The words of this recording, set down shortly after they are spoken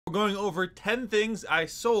We're going over 10 things I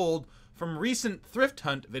sold from recent thrift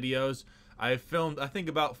hunt videos. I filmed, I think,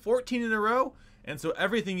 about 14 in a row. And so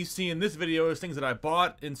everything you see in this video is things that I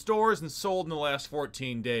bought in stores and sold in the last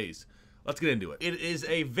 14 days. Let's get into it. It is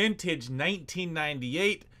a vintage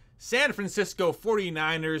 1998 San Francisco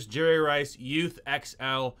 49ers Jerry Rice Youth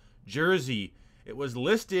XL jersey. It was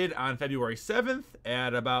listed on February 7th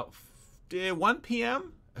at about 1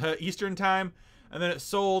 p.m. Eastern time. And then it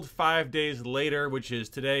sold 5 days later, which is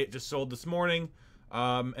today. It just sold this morning.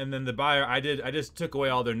 And then the buyer, I just took away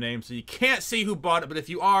all their names, so you can't see who bought it. But if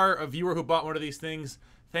you are a viewer who bought one of these things,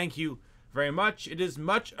 thank you very much. It is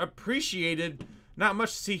much appreciated. Not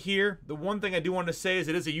much to see here. The one thing I do want to say is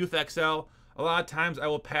it is a Youth XL. A lot of times I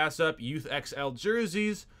will pass up Youth XL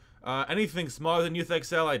jerseys. Anything smaller than Youth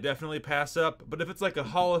XL, I definitely pass up. But if it's like a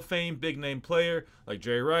Hall of Fame big name player like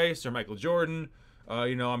Jerry Rice or Michael Jordan,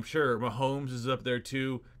 you know, I'm sure Mahomes is up there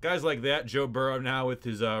too. Guys like that, Joe Burrow now with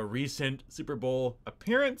his recent Super Bowl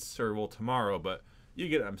appearance, or well, tomorrow, but you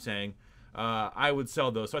get what I'm saying. I would sell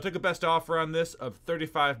those. So I took a best offer on this of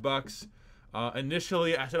 35 bucks.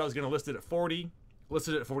 Initially, I said I was going to list it at 40.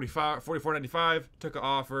 Listed it at 44.95. Took an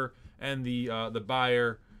offer, and the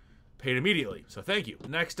buyer paid immediately. So thank you.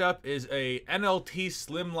 Next up is a NLT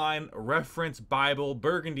Slimline Reference Bible,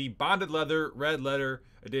 burgundy, bonded leather, red letter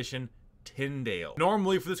edition. Tyndale.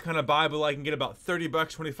 Normally for this kind of Bible I can get about 30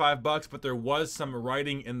 bucks, 25 bucks, but there was some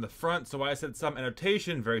writing in the front, so I said some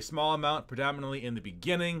annotation, very small amount, predominantly in the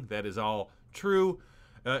beginning. That is all true.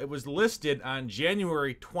 It was listed on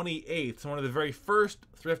January 28th, so one of the very first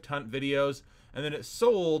thrift hunt videos, and then it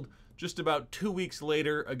sold just about 2 weeks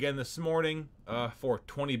later, again this morning, for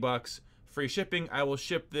 20 bucks. Free shipping. I will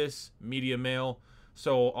ship this medium mail.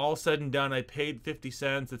 So all said and done, I paid 50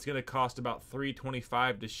 cents. It's going to cost about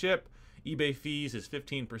 $3.25 to ship. eBay fees is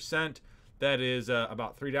 15%. That is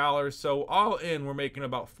about $3. So all in, we're making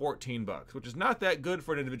about 14 bucks, which is not that good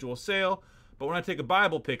for an individual sale. But when I take a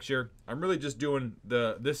Bible picture, I'm really just doing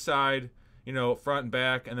this side, you know, front and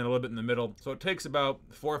back, and then a little bit in the middle. So it takes about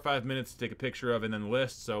 4 or 5 minutes to take a picture of and then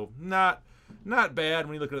list. So not bad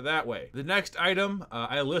when you look at it that way. The next item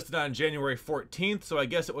I listed on January 14th, so I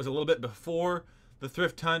guess it was a little bit before the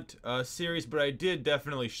thrift hunt series, but I did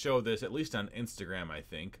definitely show this, at least on Instagram, I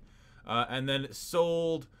think. And then it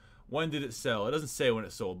sold. When did it sell? It doesn't say when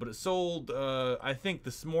it sold, but it sold I think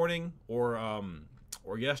this morning or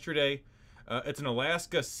yesterday. It's an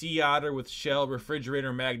Alaska sea otter with shell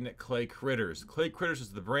refrigerator magnet clay critters. Clay Critters is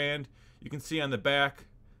the brand. You can see on the back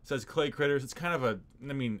it says Clay Critters. It's kind of a,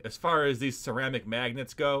 I mean, as far as these ceramic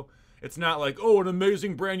magnets go, it's not like, oh, an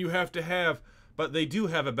amazing brand you have to have, but they do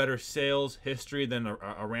have a better sales history than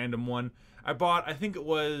a random one. I bought, I think it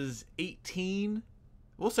was 18.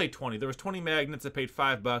 We'll say 20. There was 20 magnets. I paid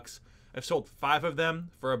 5 bucks. I've sold 5 of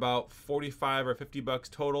them for about 45 or 50 bucks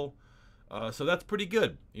total. So that's pretty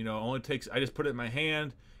good. You know, it only takes, I just put it in my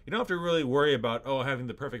hand. You don't have to really worry about, oh, having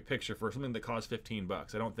the perfect picture for something that costs 15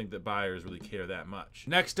 bucks. I don't think that buyers really care that much.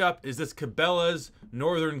 Next up is this Cabela's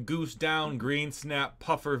Northern Goose Down Green Snap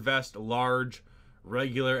Puffer Vest Large,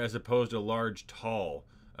 regular as opposed to large tall.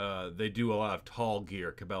 They do a lot of tall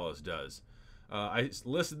gear, Cabela's does. I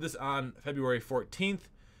listed this on February 14th,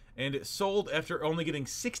 and it sold after only getting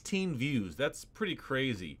 16 views. That's pretty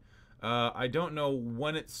crazy. I don't know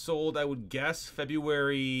when it sold. I would guess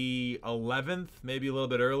February 11th, maybe a little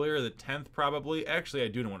bit earlier, the 10th probably. Actually, I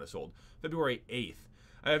do know when it sold. February 8th.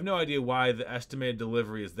 I have no idea why the estimated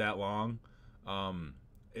delivery is that long.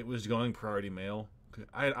 It was going priority mail.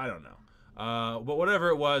 I don't know. But whatever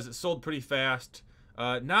it was, it sold pretty fast.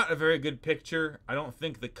 Not a very good picture. I don't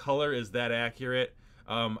think the color is that accurate.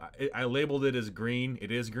 I labeled it as green.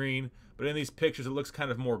 It is green, but in these pictures it looks kind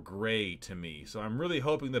of more gray to me. So I'm really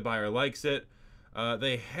hoping the buyer likes it.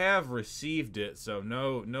 They have received it, so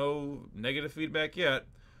no negative feedback yet.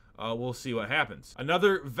 We'll see what happens.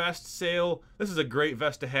 Another vest sale. This is a great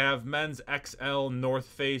vest to have. Men's XL North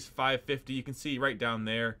Face 550. You can see right down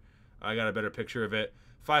there. I got a better picture of it.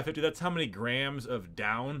 550. That's how many grams of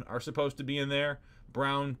down are supposed to be in there.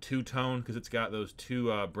 Brown two-tone, because it's got those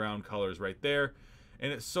two brown colors right there.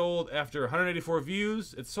 And it sold after 184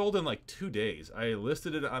 views. It sold in like 2 days. I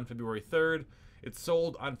listed it on February 3rd. It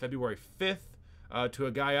sold on February 5th to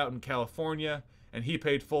a guy out in California, and he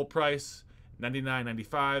paid full price,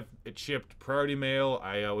 $99.95. It shipped priority mail.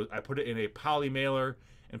 I put it in a poly mailer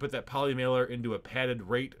and put that poly mailer into a padded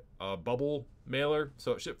rate bubble mailer,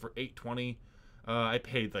 so it shipped for $8.20. I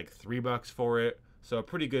paid like $3 for it. So a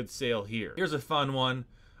pretty good sale here. Here's a fun one.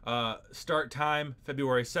 Start time,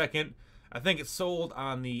 February 2nd. I think it sold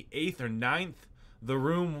on the 8th or 9th. the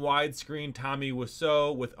room widescreen Tommy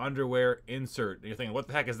Wiseau with underwear insert. And you're thinking, what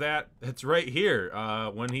the heck is that? It's right here.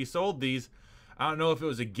 When he sold these, I don't know if it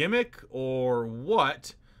was a gimmick or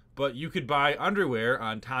what, but you could buy underwear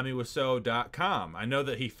on TommyWiseau.com. I know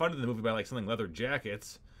that he funded the movie by like selling leather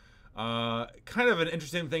jackets. Kind of an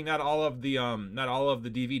interesting thing. Not all of the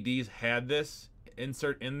DVDs had this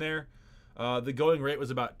insert in there. The going rate was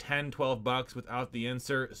about $10-12 without the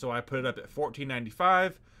insert, so I put it up at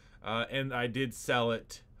 $14.95, and I did sell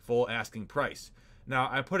it full asking price. Now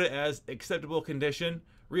I put it as acceptable condition.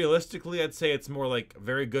 Realistically, I'd say it's more like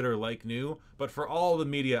very good or like new, but for all the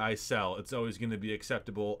media I sell, it's always going to be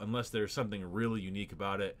acceptable unless there's something really unique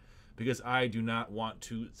about it, because I do not want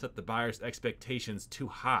to set the buyer's expectations too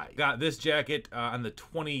high. Got this jacket on the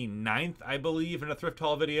 29th, I believe, in a thrift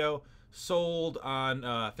haul video. Sold on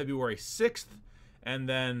February 6th, and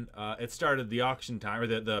then it started the auction time, or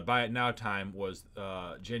the buy it now time was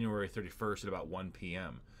January 31st at about 1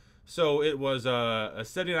 p.m. So it was a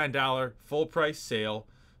 $79 full price sale,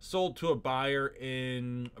 sold to a buyer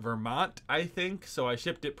in Vermont, I think. So I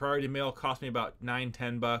shipped it priority mail, cost me about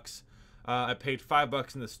 $9-10. I paid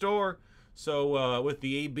 $5 in the store. So with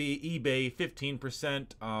the eBay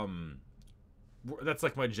 15%, that's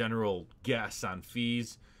like my general guess on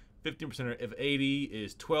fees. 15% of 80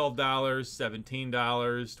 is $12, $17,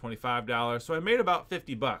 $25. So I made about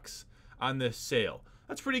 $50 on this sale.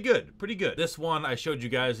 That's pretty good, pretty good. This one I showed you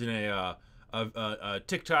guys in a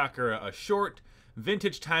TikTok or a short.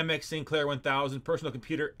 Vintage Timex Sinclair 1000 personal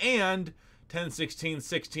computer and 1016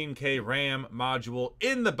 16K RAM module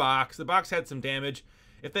in the box. The box had some damage.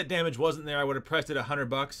 If that damage wasn't there, I would have priced it at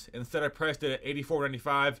 $100. Instead, I priced it at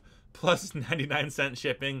 $84.95 plus 99-cent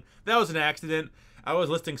shipping. That was an accident. I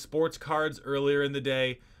was listing sports cards earlier in the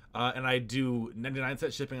day, and I do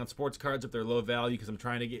 99-cent shipping on sports cards if they're low value because I'm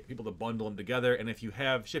trying to get people to bundle them together. And if you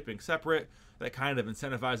have shipping separate, that kind of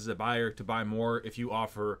incentivizes a buyer to buy more if you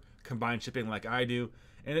offer combined shipping like I do.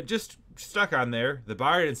 And it just stuck on there. The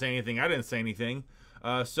buyer didn't say anything. I didn't say anything.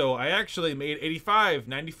 So I actually made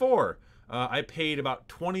 $85.94. I paid about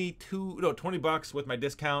 $20 with my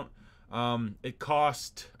discount. It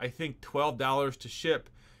cost, I think, $12 to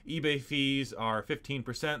ship. eBay fees are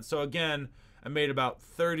 15%. So again, I made about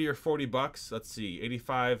 30 or 40 bucks. Let's see,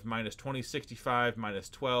 85 minus 20, 65 minus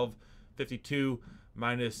 12, 52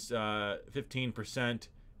 minus 15%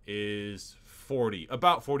 is 40,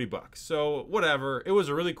 about 40 bucks. So whatever. It was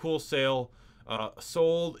a really cool sale.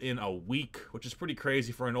 Sold in a week, which is pretty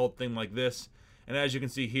crazy for an old thing like this. And as you can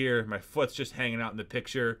see here, my foot's just hanging out in the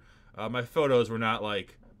picture. My photos were not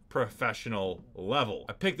like professional level.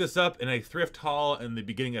 I picked this up in a thrift haul in the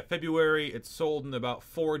beginning of February. It's sold in about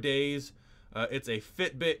 4 days. It's a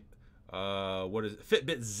Fitbit,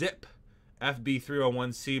 Fitbit Zip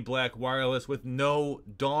FB301C black wireless with no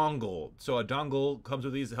dongle. So a dongle comes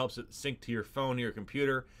with these. It helps it sync to your phone or your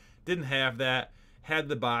computer. Didn't have that. Had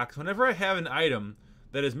the box. Whenever I have an item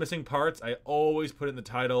that is missing parts, I always put it in the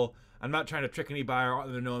title. I'm not trying to trick any buyer. I want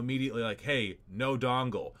them to know immediately, like, hey, no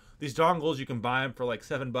dongle. These dongles, you can buy them for like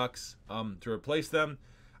 $7 to replace them.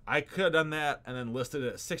 I could have done that and then listed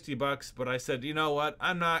it at $60, but I said, you know what?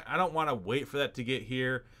 I don't want to wait for that to get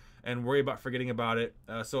here and worry about forgetting about it.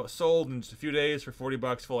 So it sold in just a few days for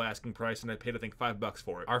 $40 full asking price, and I paid, I think, $5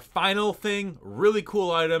 for it. Our final thing, really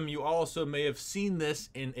cool item. You also may have seen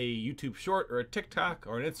this in a YouTube short or a TikTok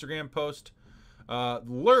or an Instagram post.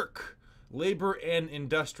 Lurk, Labor and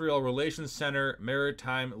Industrial Relations Center,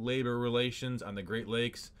 Maritime Labor Relations on the Great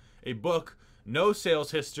Lakes. A book, no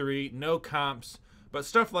sales history, no comps, but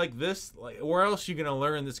stuff like this, like where else are you gonna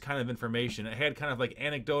learn this kind of information? It had kind of like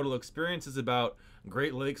anecdotal experiences about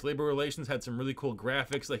Great Lakes labor relations, had some really cool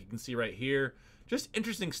graphics like you can see right here. Just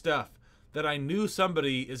interesting stuff that I knew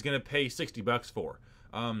somebody is gonna pay $60 for.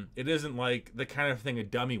 It isn't like the kind of thing a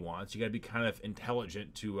dummy wants. You gotta be kind of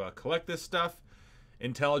intelligent to collect this stuff.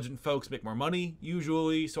 Intelligent folks make more money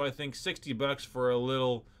usually, so I think $60 for a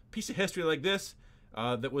little piece of history like this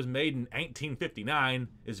that was made in 1959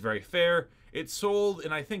 is very fair. It sold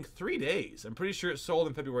in, I think, 3 days. I'm pretty sure it sold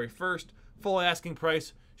on February 1st. Full asking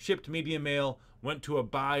price, shipped media mail, went to a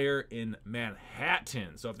buyer in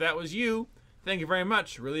Manhattan. So if that was you, thank you very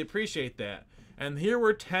much. Really appreciate that. And here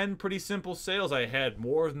were 10 pretty simple sales. I had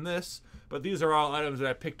more than this, but these are all items that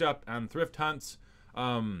I picked up on thrift hunts.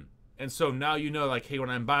 And so now you know, like, hey, when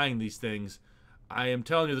I'm buying these things, I am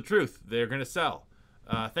telling you the truth. They're going to sell.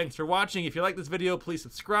 Thanks for watching. If you like this video, please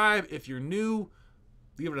subscribe. If you're new,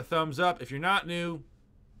 give it a thumbs up. If you're not new,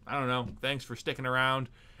 I don't know. Thanks for sticking around.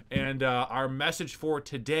 And our message for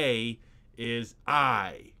today is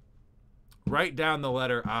I. Write down the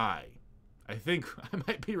letter I. I think I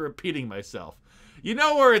might be repeating myself. You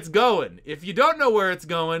know where it's going. If you don't know where it's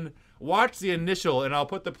going, watch the initial, and I'll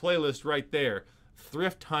put the playlist right there.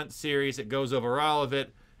 Thrift Hunt series. It goes over all of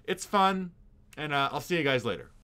it. It's fun, and I'll see you guys later.